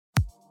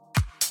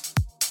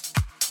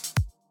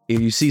if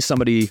you see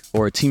somebody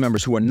or team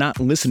members who are not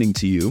listening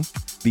to you,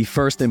 the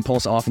first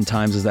impulse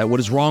oftentimes is that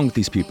what is wrong with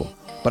these people?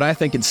 But I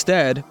think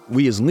instead,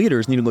 we as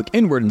leaders need to look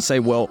inward and say,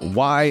 well,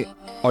 why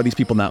are these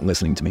people not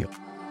listening to me?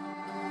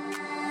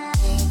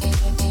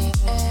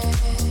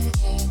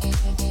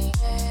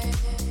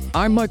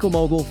 I'm Michael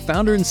Mogul,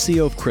 founder and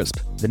CEO of CRISP,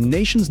 the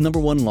nation's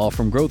 #1 law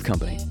firm growth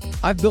company.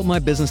 I've built my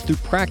business through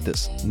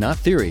practice, not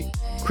theory.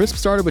 CRISP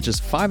started with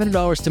just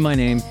 $500 to my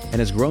name and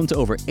has grown to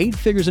over 8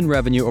 figures in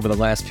revenue over the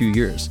last few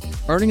years,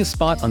 earning a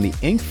spot on the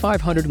Inc.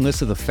 500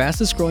 list of the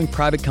fastest growing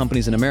private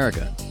companies in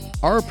America.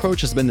 Our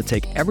approach has been to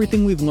take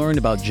everything we've learned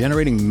about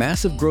generating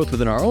massive growth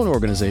within our own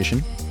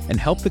organization and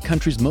help the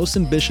country's most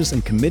ambitious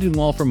and committed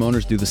law firm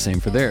owners do the same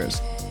for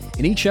theirs.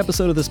 In each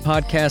episode of this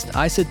podcast,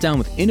 I sit down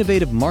with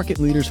innovative market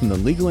leaders from the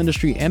legal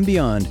industry and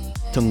beyond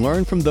to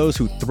learn from those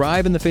who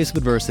thrive in the face of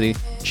adversity,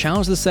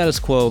 challenge the status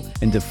quo,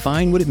 and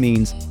define what it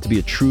means to be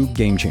a true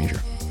game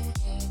changer.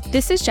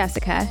 This is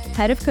Jessica,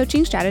 Head of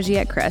Coaching Strategy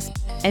at CRISP,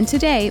 and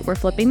today we're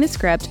flipping the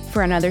script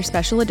for another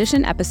special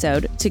edition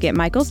episode to get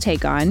Michael's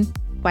take on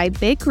why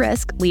big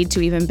risks lead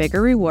to even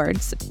bigger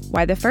rewards,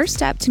 why the first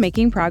step to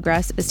making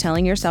progress is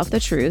telling yourself the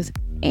truth,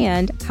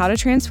 and how to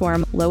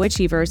transform low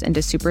achievers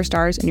into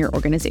superstars in your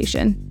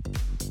organization.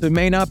 It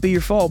may not be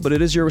your fault, but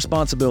it is your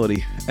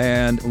responsibility.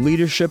 And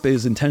leadership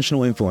is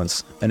intentional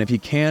influence. And if you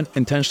can't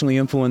intentionally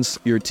influence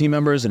your team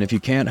members, and if you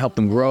can't help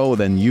them grow,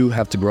 then you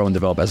have to grow and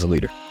develop as a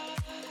leader.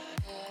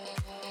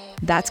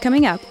 That's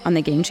coming up on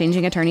the Game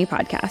Changing Attorney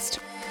podcast.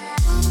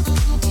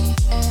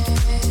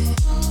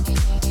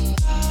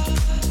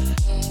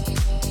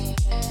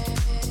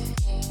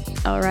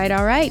 All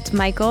right,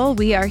 Michael,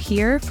 we are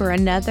here for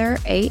another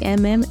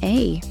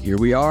AMMA. Here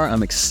we are.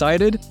 I'm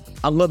excited.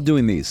 I love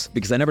doing these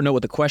because I never know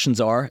what the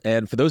questions are.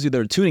 And for those of you that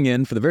are tuning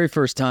in for the very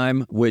first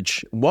time,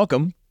 which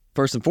welcome,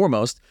 first and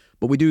foremost,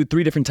 but we do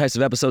 3 different types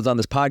of episodes on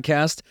this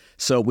podcast.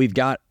 So we've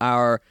got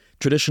our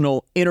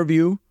traditional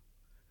interview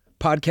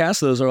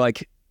podcast. Those are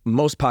like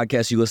most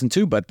podcasts you listen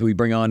to, but we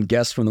bring on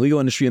guests from the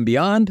legal industry and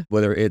beyond,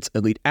 whether it's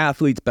elite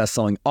athletes,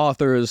 best-selling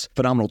authors,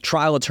 phenomenal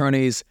trial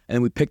attorneys,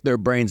 and we pick their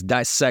brains,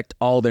 dissect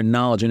all their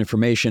knowledge and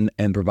information,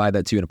 and provide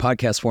that to you in a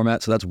podcast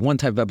format. So that's one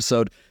type of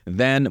episode.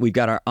 Then we've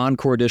got our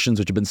encore editions,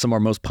 which have been some of our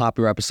most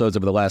popular episodes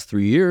over the last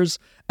 3 years.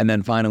 And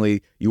then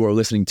finally, you are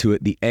listening to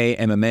it, the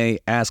AMMA,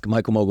 Ask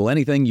Michael Mogul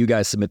Anything. You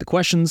guys submit the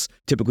questions.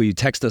 Typically, you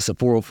text us at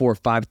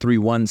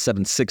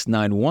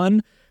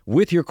 404-531-7691.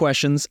 with your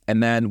questions.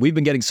 And then we've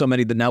been getting so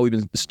many that now we've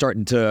been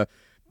starting to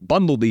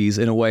bundle these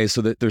in a way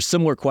so that there's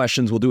similar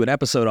questions. We'll do an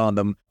episode on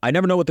them. I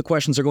never know what the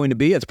questions are going to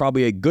be. It's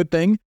probably a good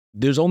thing.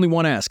 There's only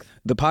one ask.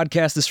 The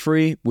podcast is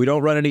free. We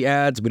don't run any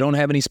ads. We don't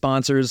have any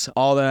sponsors.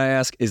 All that I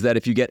ask is that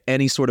if you get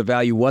any sort of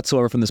value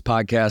whatsoever from this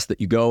podcast, that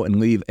you go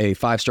and leave a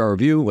 5-star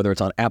review, whether it's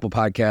on Apple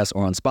Podcasts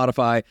or on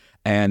Spotify.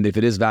 And if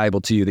it is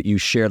valuable to you, that you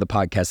share the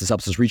podcast. This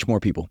helps us reach more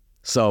people.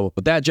 So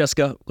with that,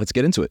 Jessica, let's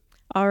get into it.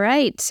 All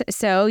right.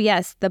 So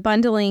yes, the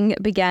bundling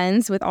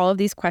begins with all of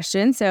these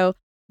questions. So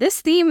this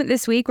theme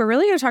this week, we're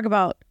really going to talk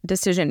about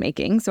decision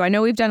making. So I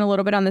know we've done a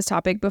little bit on this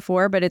topic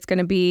before, but it's going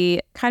to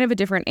be kind of a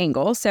different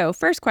angle. So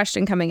first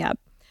question coming up.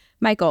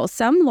 Michael,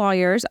 some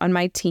lawyers on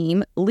my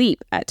team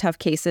leap at tough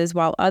cases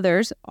while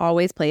others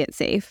always play it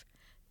safe.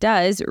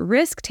 Does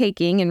risk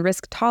taking and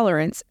risk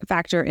tolerance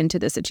factor into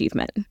this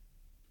achievement?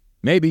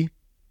 Maybe.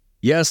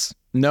 Yes.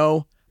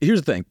 No.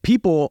 Here's the thing.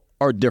 People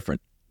are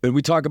different. And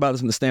we talk about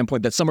this from the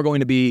standpoint that some are going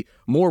to be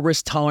more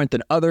risk tolerant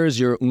than others.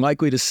 You're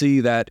likely to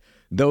see that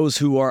those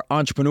who are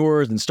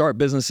entrepreneurs and start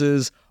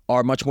businesses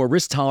are much more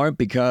risk tolerant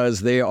because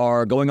they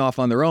are going off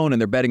on their own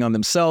and they're betting on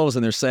themselves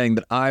and they're saying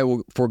that I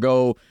will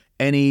forego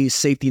any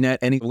safety net,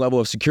 any level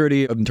of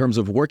security in terms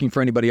of working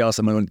for anybody else.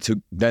 I'm going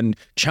to then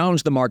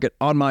challenge the market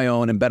on my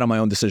own and bet on my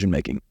own decision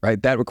making,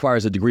 right? That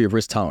requires a degree of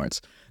risk tolerance.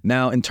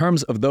 Now, in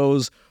terms of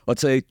those,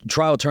 let's say,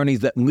 trial attorneys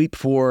that leap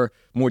for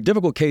more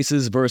difficult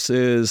cases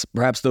versus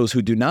perhaps those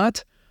who do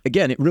not,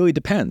 again, it really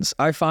depends.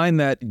 I find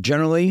that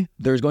generally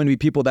there's going to be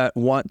people that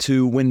want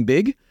to win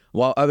big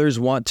while others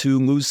want to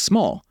lose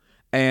small.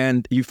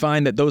 And you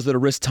find that those that are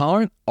risk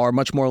tolerant are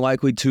much more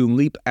likely to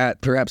leap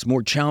at perhaps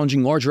more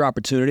challenging, larger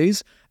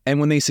opportunities. And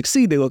when they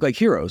succeed, they look like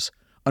heroes.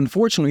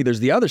 Unfortunately, there's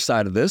the other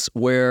side of this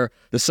where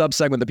the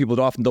subsegment that people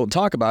often don't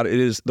talk about, it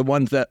is the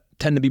ones that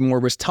tend to be more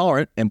risk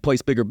tolerant and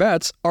place bigger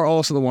bets are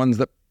also the ones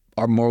that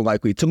are more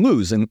likely to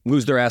lose and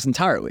lose their ass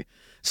entirely.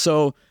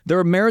 So there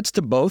are merits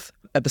to both.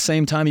 At the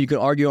same time, you could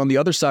argue on the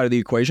other side of the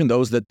equation,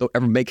 those that don't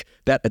ever make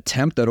that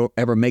attempt, that don't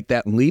ever make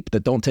that leap,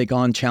 that don't take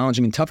on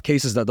challenging and tough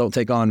cases, that don't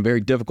take on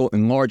very difficult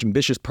and large,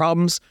 ambitious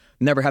problems,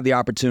 never have the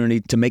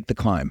opportunity to make the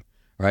climb.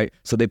 Right?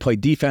 So they play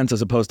defense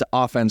as opposed to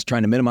offense,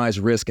 trying to minimize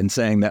risk and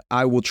saying that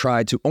I will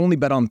try to only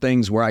bet on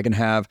things where I can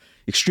have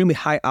extremely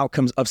high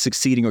outcomes of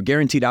succeeding or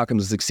guaranteed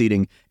outcomes of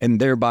succeeding and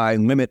thereby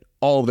limit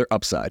all of their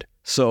upside.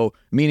 So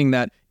meaning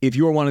that if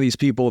you're one of these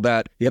people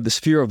that you have this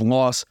fear of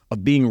loss,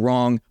 of being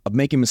wrong, of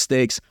making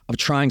mistakes, of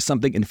trying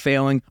something and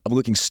failing, of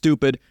looking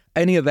stupid,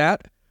 any of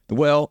that,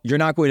 well, you're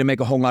not going to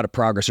make a whole lot of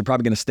progress. You're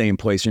probably going to stay in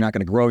place. You're not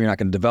going to grow. You're not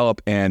going to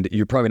develop. And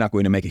you're probably not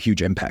going to make a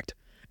huge impact.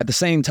 At the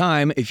same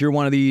time, if you're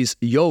one of these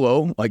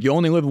YOLO, like you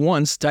only live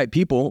once type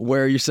people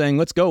where you're saying,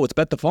 let's go, let's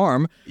bet the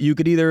farm, you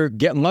could either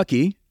get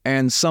lucky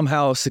and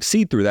somehow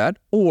succeed through that,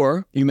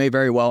 or you may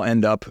very well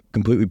end up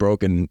completely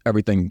broke and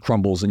everything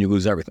crumbles and you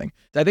lose everything.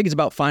 I think it's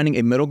about finding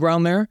a middle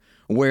ground there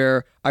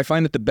where I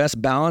find that the best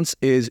balance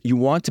is you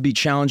want to be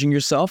challenging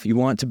yourself. You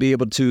want to be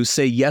able to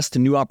say yes to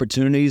new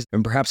opportunities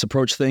and perhaps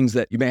approach things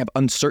that you may have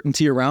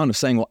uncertainty around of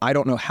saying, well, I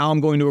don't know how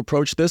I'm going to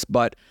approach this,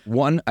 but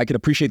one, I can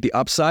appreciate the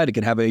upside. It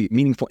can have a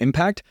meaningful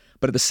impact,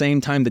 but at the same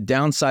time, the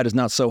downside is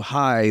not so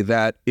high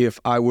that if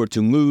I were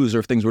to lose or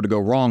if things were to go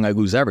wrong, I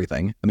lose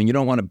everything. I mean, you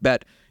don't want to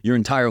bet your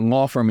entire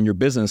law firm and your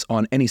business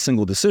on any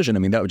single decision. I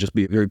mean, that would just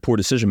be very poor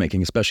decision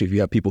making, especially if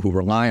you have people who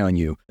rely on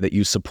you, that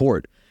you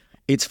support.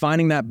 It's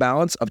finding that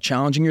balance of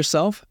challenging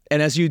yourself.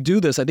 And as you do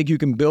this, I think you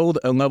can build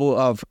a level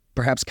of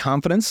perhaps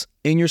confidence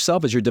in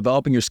yourself as you're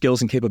developing your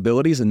skills and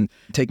capabilities and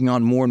taking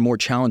on more and more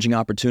challenging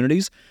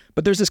opportunities.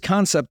 But there's this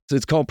concept,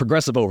 it's called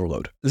progressive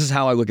overload. This is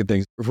how I look at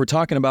things. If we're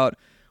talking about,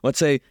 let's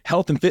say,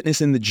 health and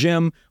fitness in the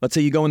gym. Let's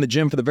say you go in the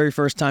gym for the very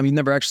first time, you've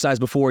never exercised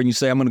before, and you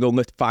say, I'm going to go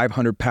lift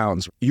 500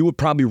 pounds. You would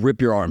probably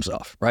rip your arms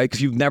off, right? Because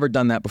you've never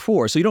done that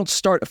before. So you don't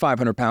start at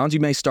 500 pounds.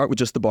 You may start with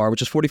just the bar,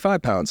 which is 45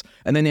 pounds.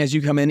 And then as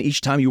you come in, each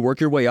time you work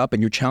your way up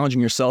and you're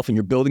challenging yourself and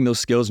you're building those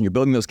skills and you're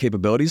building those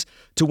capabilities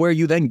to where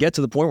you then get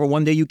to the point where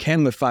one day you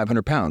can lift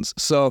 500 pounds.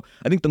 So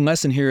I think the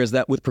lesson here is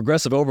that with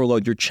progressive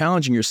overload, you're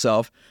challenging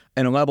yourself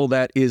at a level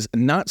that is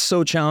not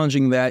so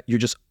challenging that you're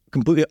just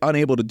completely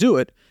unable to do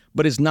it,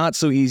 but it's not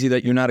so easy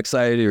that you're not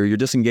excited or you're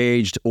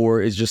disengaged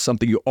or it's just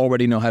something you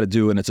already know how to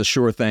do and it's a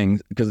sure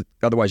thing because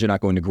otherwise you're not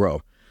going to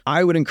grow.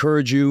 I would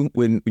encourage you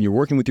when you're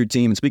working with your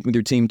team and speaking with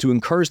your team to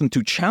encourage them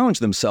to challenge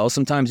themselves.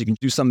 Sometimes you can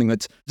do something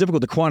that's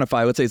difficult to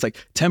quantify. Let's say it's like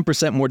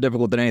 10% more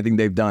difficult than anything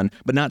they've done,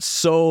 but not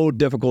so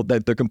difficult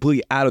that they're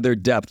completely out of their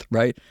depth,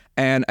 right?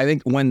 And I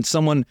think when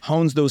someone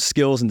hones those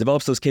skills and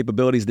develops those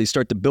capabilities, they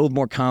start to build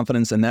more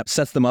confidence and that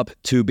sets them up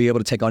to be able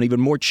to take on even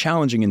more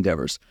challenging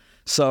endeavors.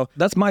 So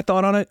that's my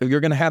thought on it.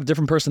 You're going to have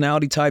different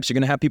personality types. You're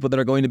going to have people that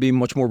are going to be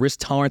much more risk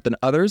tolerant than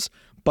others.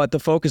 But the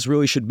focus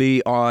really should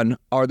be on,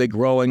 are they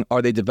growing?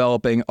 Are they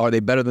developing? Are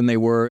they better than they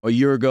were a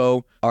year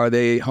ago? Are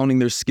they honing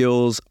their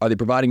skills? Are they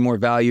providing more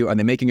value? Are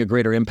they making a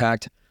greater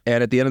impact?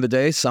 And at the end of the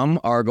day, some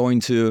are going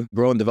to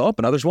grow and develop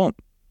and others won't.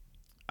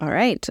 All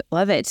right.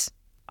 Love it.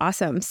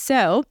 Awesome.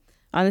 So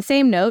on the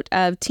same note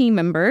of team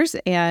members,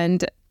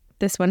 and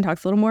this one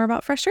talks a little more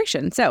about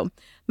frustration. So,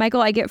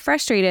 Michael, I get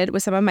frustrated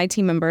with some of my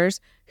team members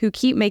who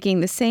keep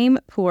making the same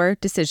poor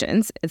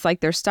decisions. It's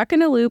like they're stuck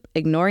in a loop,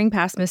 ignoring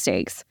past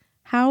mistakes.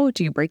 How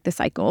do you break the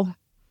cycle?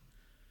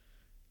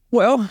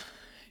 Well,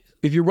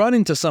 if you run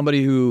into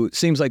somebody who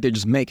seems like they're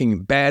just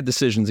making bad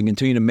decisions and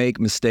continue to make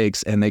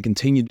mistakes and they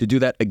continue to do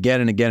that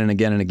again and again and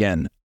again and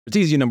again, it's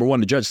easy, number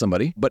one, to judge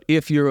somebody. But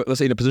if you're, let's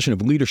say, in a position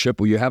of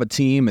leadership where you have a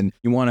team and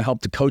you want to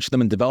help to coach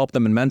them and develop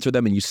them and mentor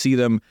them and you see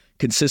them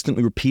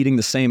consistently repeating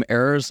the same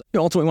errors,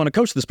 you ultimately want to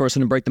coach this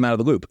person and break them out of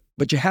the loop.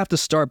 But you have to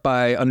start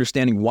by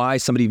understanding why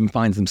somebody even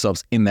finds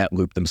themselves in that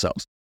loop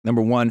themselves.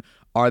 Number one,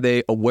 are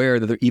they aware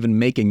that they're even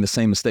making the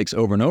same mistakes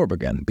over and over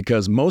again?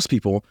 Because most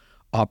people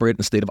operate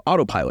in a state of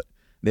autopilot.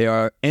 They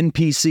are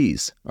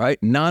NPCs, right?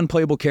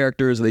 Non-playable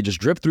characters. They just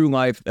drift through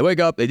life. They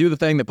wake up, they do the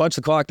thing, they punch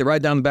the clock, they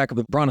ride down the back of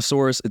the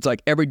brontosaurus. It's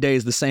like every day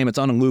is the same. It's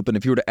on a loop. And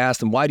if you were to ask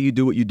them, why do you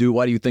do what you do?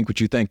 Why do you think what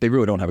you think? They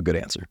really don't have a good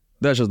answer.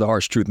 That's just the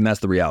harsh truth. And that's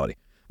the reality.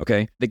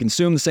 Okay. They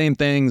consume the same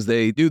things.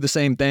 They do the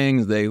same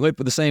things. They live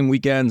for the same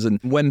weekends. And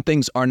when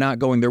things are not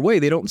going their way,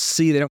 they don't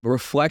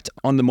reflect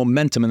on the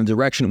momentum and the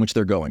direction in which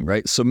they're going,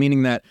 right? So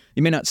meaning that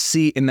you may not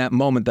see in that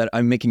moment that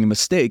I'm making a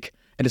mistake.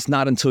 And it's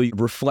not until you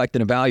reflect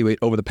and evaluate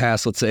over the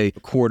past, let's say, a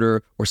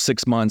quarter or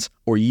 6 months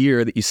or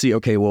year that you see,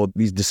 okay, well,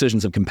 these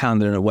decisions have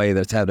compounded in a way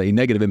that's had a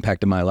negative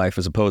impact in my life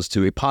as opposed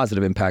to a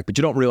positive impact, but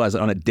you don't realize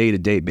it on a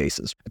day-to-day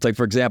basis. It's like,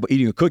 for example,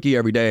 eating a cookie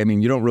every day. I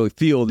mean, you don't really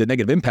feel the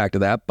negative impact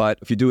of that, but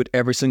if you do it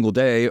every single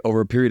day over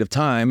a period of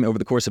time, over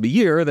the course of a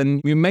year, then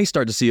you may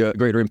start to see a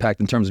greater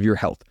impact in terms of your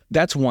health.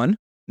 That's one.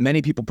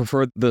 Many people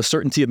prefer the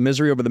certainty of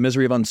misery over the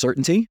misery of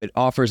uncertainty. It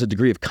offers a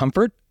degree of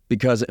comfort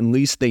because at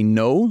least they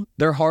know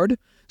they're hard.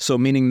 So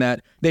meaning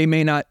that they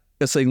may not,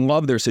 let's say,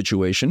 love their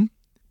situation,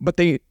 but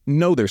they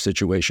know their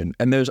situation.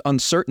 And there's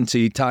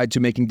uncertainty tied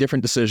to making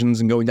different decisions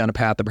and going down a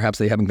path that perhaps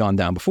they haven't gone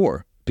down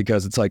before.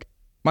 Because it's like,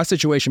 my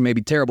situation may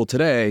be terrible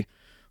today,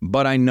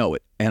 but I know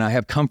it and I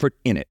have comfort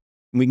in it.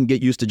 We can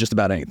get used to just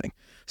about anything.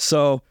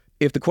 So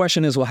if the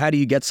question is, well, how do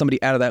you get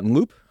somebody out of that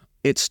loop?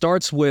 It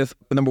starts with,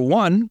 number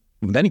one,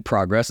 with any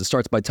progress, it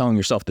starts by telling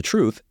yourself the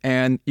truth.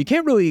 And you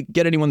can't really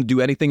get anyone to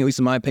do anything, at least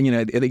in my opinion.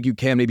 I think you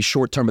can, maybe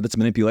short term, but that's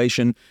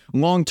manipulation.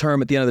 Long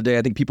term, at the end of the day,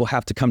 I think people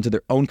have to come to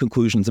their own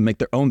conclusions and make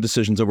their own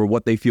decisions over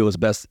what they feel is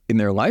best in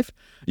their life.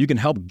 You can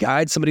help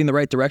guide somebody in the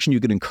right direction. You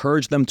can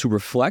encourage them to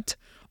reflect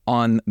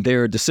on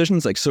their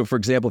decisions. Like, so for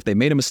example, if they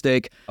made a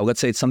mistake, let's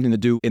say it's something to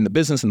do in the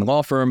business, in the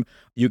law firm,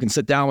 you can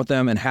sit down with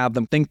them and have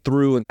them think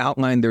through and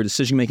outline their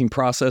decision-making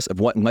process of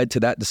what led to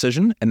that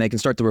decision. And they can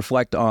start to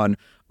reflect on,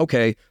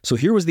 okay, so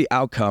here was the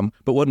outcome,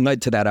 but what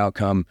led to that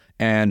outcome,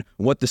 and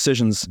what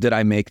decisions did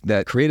I make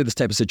that created this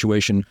type of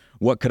situation?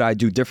 What could I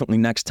do differently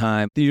next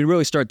time? You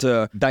really start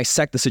to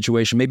dissect the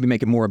situation, maybe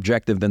make it more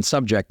objective than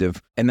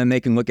subjective, and then they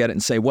can look at it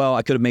and say, well,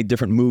 I could have made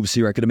different moves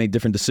here, I could have made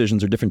different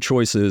decisions or different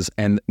choices,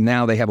 and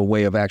now they have a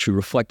way of actually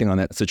reflecting on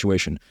that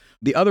situation.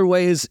 The other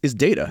way is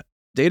data.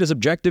 Data is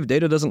objective.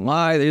 Data doesn't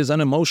lie. Data is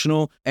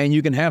unemotional. And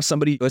you can have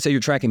somebody, let's say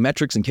you're tracking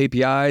metrics and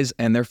KPIs,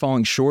 and they're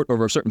falling short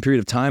over a certain period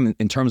of time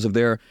in terms of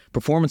their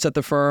performance at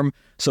the firm.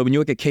 So when you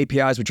look at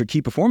KPIs, which are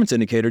key performance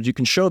indicators, you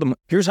can show them,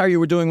 here's how you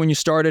were doing when you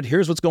started.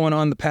 Here's what's going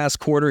on in the past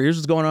quarter. Here's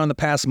what's going on in the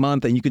past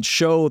month. And you can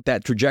show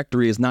that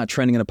trajectory is not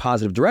trending in a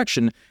positive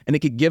direction. And it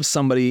could give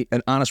somebody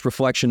an honest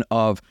reflection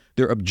of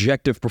their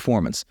objective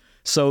performance.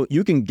 So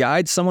you can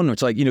guide someone,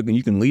 it's like,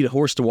 you can lead a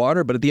horse to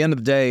water, but at the end of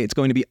the day, it's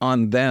going to be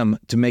on them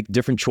to make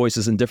different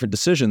choices and different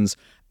decisions.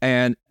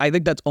 And I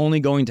think that's only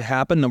going to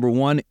happen, number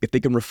one, if they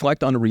can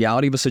reflect on the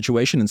reality of a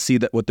situation and see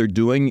that what they're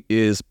doing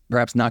is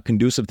perhaps not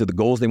conducive to the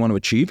goals they want to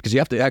achieve, because you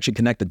have to actually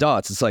connect the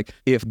dots. It's like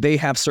if they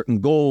have certain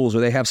goals or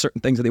they have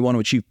certain things that they want to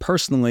achieve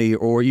personally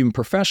or even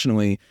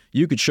professionally,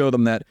 you could show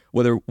them that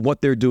whether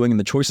what they're doing and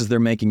the choices they're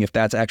making, if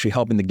that's actually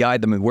helping to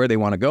guide them in where they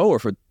want to go or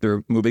if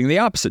they're moving in the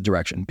opposite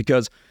direction.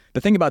 Because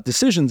the thing about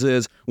decisions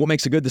is what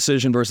makes a good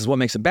decision versus what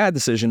makes a bad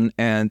decision,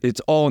 and it's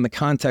all in the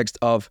context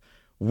of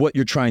what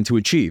you're trying to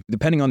achieve.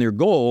 Depending on your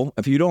goal,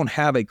 if you don't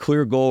have a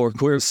clear goal or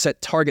clear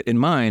set target in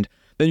mind,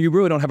 then you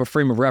really don't have a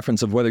frame of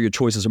reference of whether your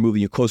choices are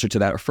moving you closer to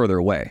that or further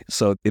away.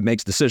 So it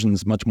makes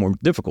decisions much more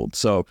difficult.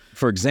 So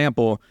for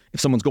example, if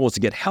someone's goal is to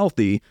get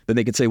healthy, then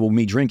they could say, well,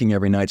 me drinking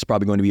every night is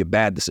probably going to be a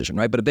bad decision,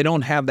 right? But if they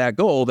don't have that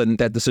goal, then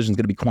that decision is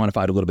going to be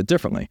quantified a little bit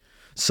differently.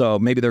 So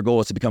maybe their goal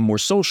is to become more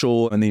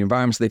social, and the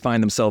environments they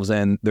find themselves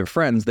in, their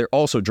friends, they're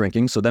also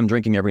drinking. So them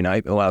drinking every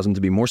night allows them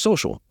to be more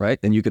social, right?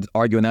 And you could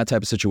argue in that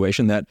type of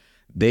situation that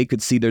they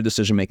could see their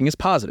decision-making as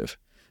positive.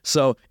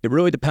 So it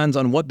really depends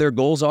on what their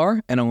goals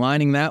are and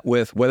aligning that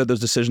with whether those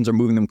decisions are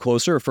moving them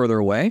closer or further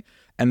away.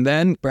 And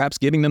then perhaps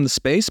giving them the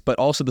space, but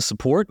also the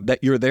support that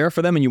you're there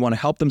for them and you want to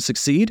help them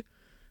succeed.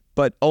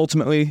 But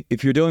ultimately,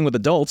 if you're dealing with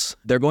adults,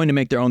 they're going to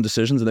make their own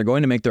decisions and they're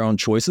going to make their own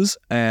choices.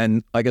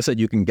 And like I said,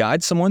 you can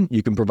guide someone,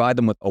 you can provide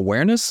them with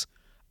awareness,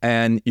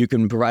 and you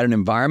can provide an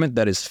environment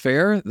that is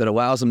fair, that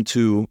allows them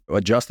to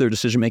adjust their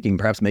decision-making,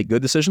 perhaps make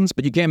good decisions,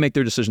 but you can't make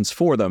their decisions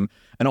for them.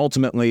 And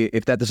ultimately,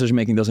 if that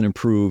decision-making doesn't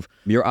improve,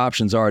 your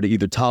options are to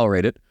either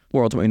tolerate it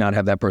or ultimately not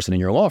have that person in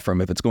your law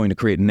firm if it's going to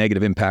create a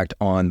negative impact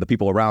on the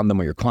people around them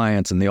or your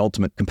clients and the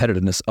ultimate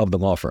competitiveness of the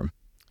law firm.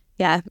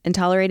 Yeah, and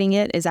tolerating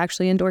it is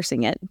actually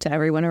endorsing it to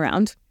everyone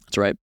around. That's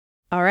right.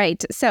 All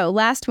right. So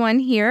last one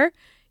here.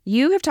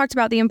 You have talked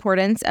about the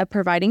importance of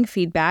providing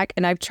feedback,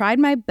 and I've tried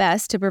my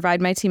best to provide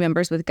my team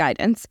members with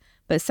guidance,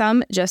 but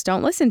some just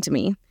don't listen to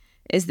me.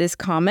 Is this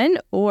common,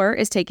 or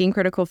is taking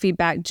critical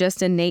feedback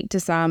just innate to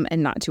some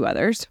and not to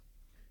others?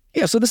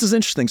 Yeah, so this is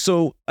interesting.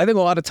 So I think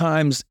a lot of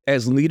times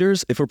as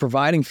leaders, if we're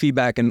providing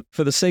feedback, and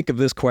for the sake of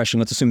this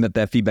question, let's assume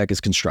that feedback is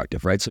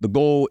constructive, right? So the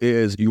goal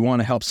is you want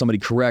to help somebody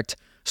correct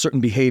certain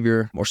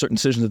behavior or certain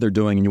decisions that they're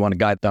doing, and you want to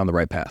guide down the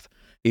right path.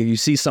 If you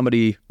see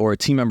somebody or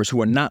team members who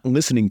are not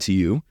listening to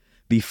you,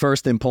 the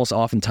first impulse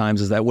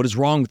oftentimes is that what is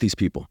wrong with these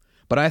people?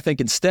 But I think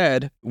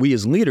instead, we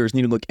as leaders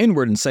need to look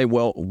inward and say,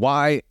 well,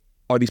 why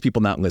are these people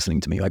not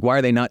listening to me? Like, why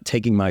are they not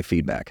taking my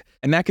feedback?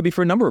 And that could be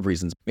for a number of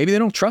reasons. Maybe they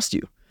don't trust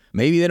you.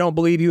 Maybe they don't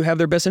believe you have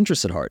their best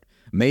interests at heart.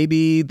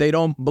 Maybe they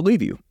don't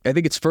believe you. I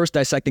think it's first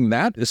dissecting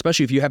that,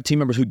 especially if you have team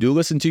members who do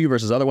listen to you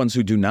versus other ones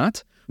who do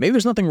not. Maybe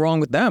there's nothing wrong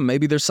with them.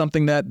 Maybe there's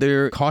something that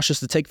they're cautious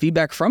to take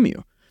feedback from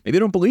you. Maybe they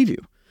don't believe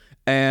you.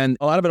 And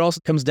a lot of it also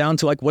comes down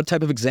to like, what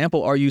type of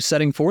example are you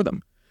setting for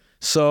them?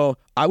 So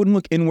I wouldn't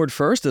look inward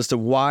first as to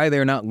why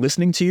they're not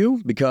listening to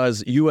you,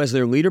 because you as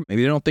their leader,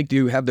 maybe they don't think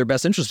you have their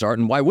best interests at heart,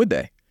 and why would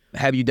they?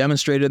 Have you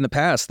demonstrated in the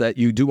past that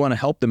you do want to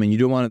help them and you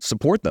do want to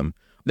support them?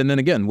 And then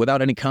again,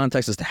 without any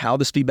context as to how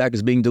this feedback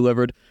is being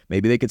delivered,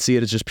 maybe they could see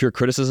it as just pure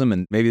criticism,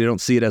 and maybe they don't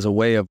see it as a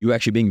way of you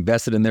actually being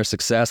vested in their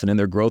success and in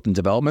their growth and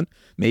development.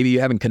 Maybe you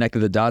haven't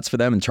connected the dots for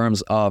them in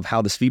terms of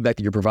how this feedback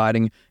that you're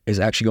providing is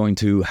actually going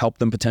to help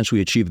them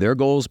potentially achieve their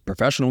goals,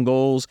 professional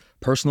goals,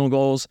 personal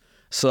goals.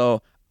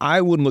 So I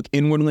would look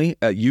inwardly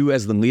at you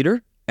as the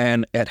leader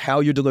and at how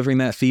you're delivering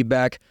that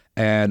feedback,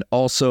 and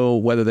also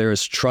whether there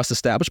is trust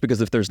established,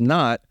 because if there's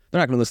not, they're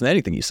not going to listen to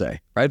anything you say,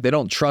 right? If they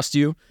don't trust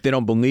you, if they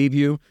don't believe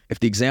you, if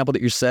the example that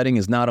you're setting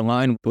is not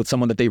aligned with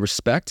someone that they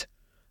respect,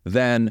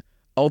 then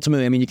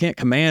ultimately, I mean, you can't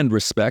command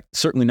respect,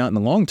 certainly not in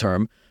the long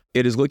term.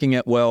 It is looking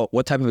at, well,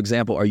 what type of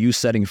example are you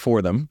setting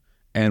for them,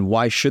 and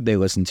why should they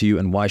listen to you,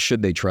 and why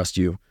should they trust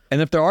you?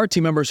 And if there are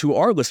team members who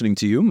are listening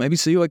to you, maybe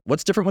see like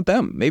what's different with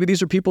them. Maybe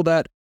these are people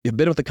that you've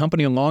been with the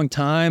company a long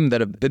time, that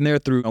have been there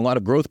through a lot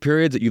of growth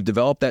periods that you've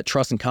developed that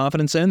trust and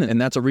confidence in.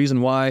 And that's a reason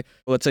why,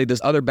 let's say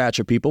this other batch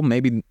of people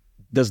maybe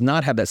does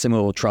not have that same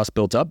level of trust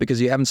built up because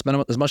you haven't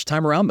spent as much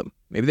time around them.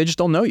 Maybe they just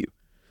don't know you.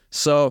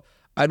 So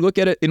I'd look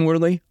at it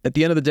inwardly. At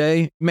the end of the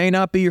day, it may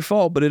not be your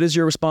fault, but it is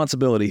your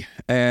responsibility.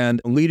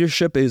 And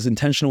leadership is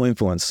intentional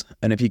influence.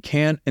 And if you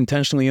can't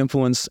intentionally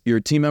influence your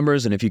team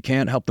members, and if you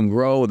can't help them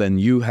grow, then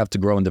you have to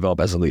grow and develop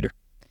as a leader.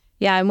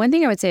 Yeah, and one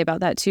thing I would say about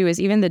that too is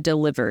even the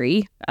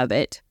delivery of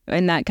it.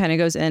 And that kind of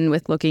goes in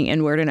with looking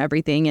inward and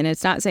everything. And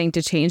it's not saying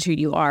to change who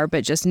you are,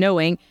 but just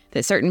knowing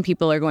that certain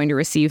people are going to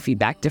receive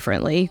feedback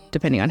differently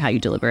depending on how you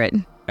deliver it.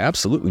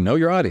 Absolutely. Know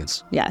your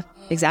audience. Yeah,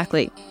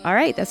 exactly. All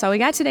right, that's all we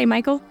got today,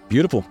 Michael.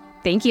 Beautiful.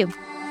 Thank you.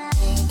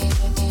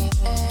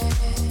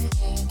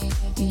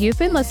 You've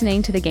been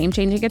listening to the Game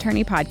Changing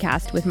Attorney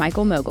podcast with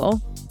Michael Mogul.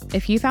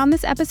 If you found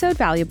this episode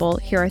valuable,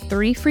 here are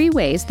 3 free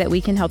ways that we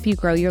can help you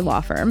grow your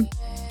law firm.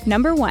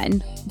 Number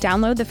 1,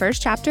 download the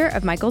first chapter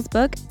of Michael's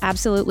book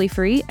absolutely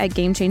free at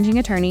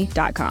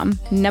GameChangingAttorney.com.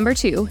 Number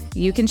 2,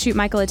 you can shoot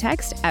Michael a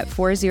text at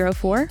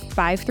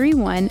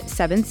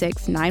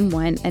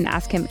 404-531-7691 and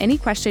ask him any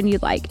question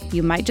you'd like.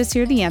 You might just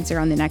hear the answer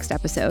on the next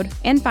episode.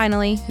 And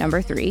finally, number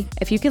 3,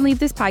 if you can leave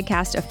this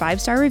podcast a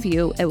 5-star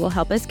review, it will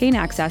help us gain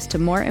access to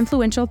more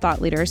influential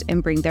thought leaders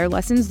and bring their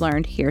lessons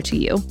learned here to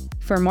you.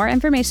 For more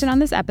information on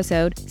this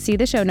episode, see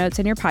the show notes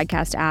in your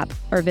podcast app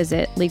or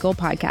visit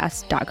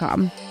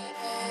legalpodcast.com.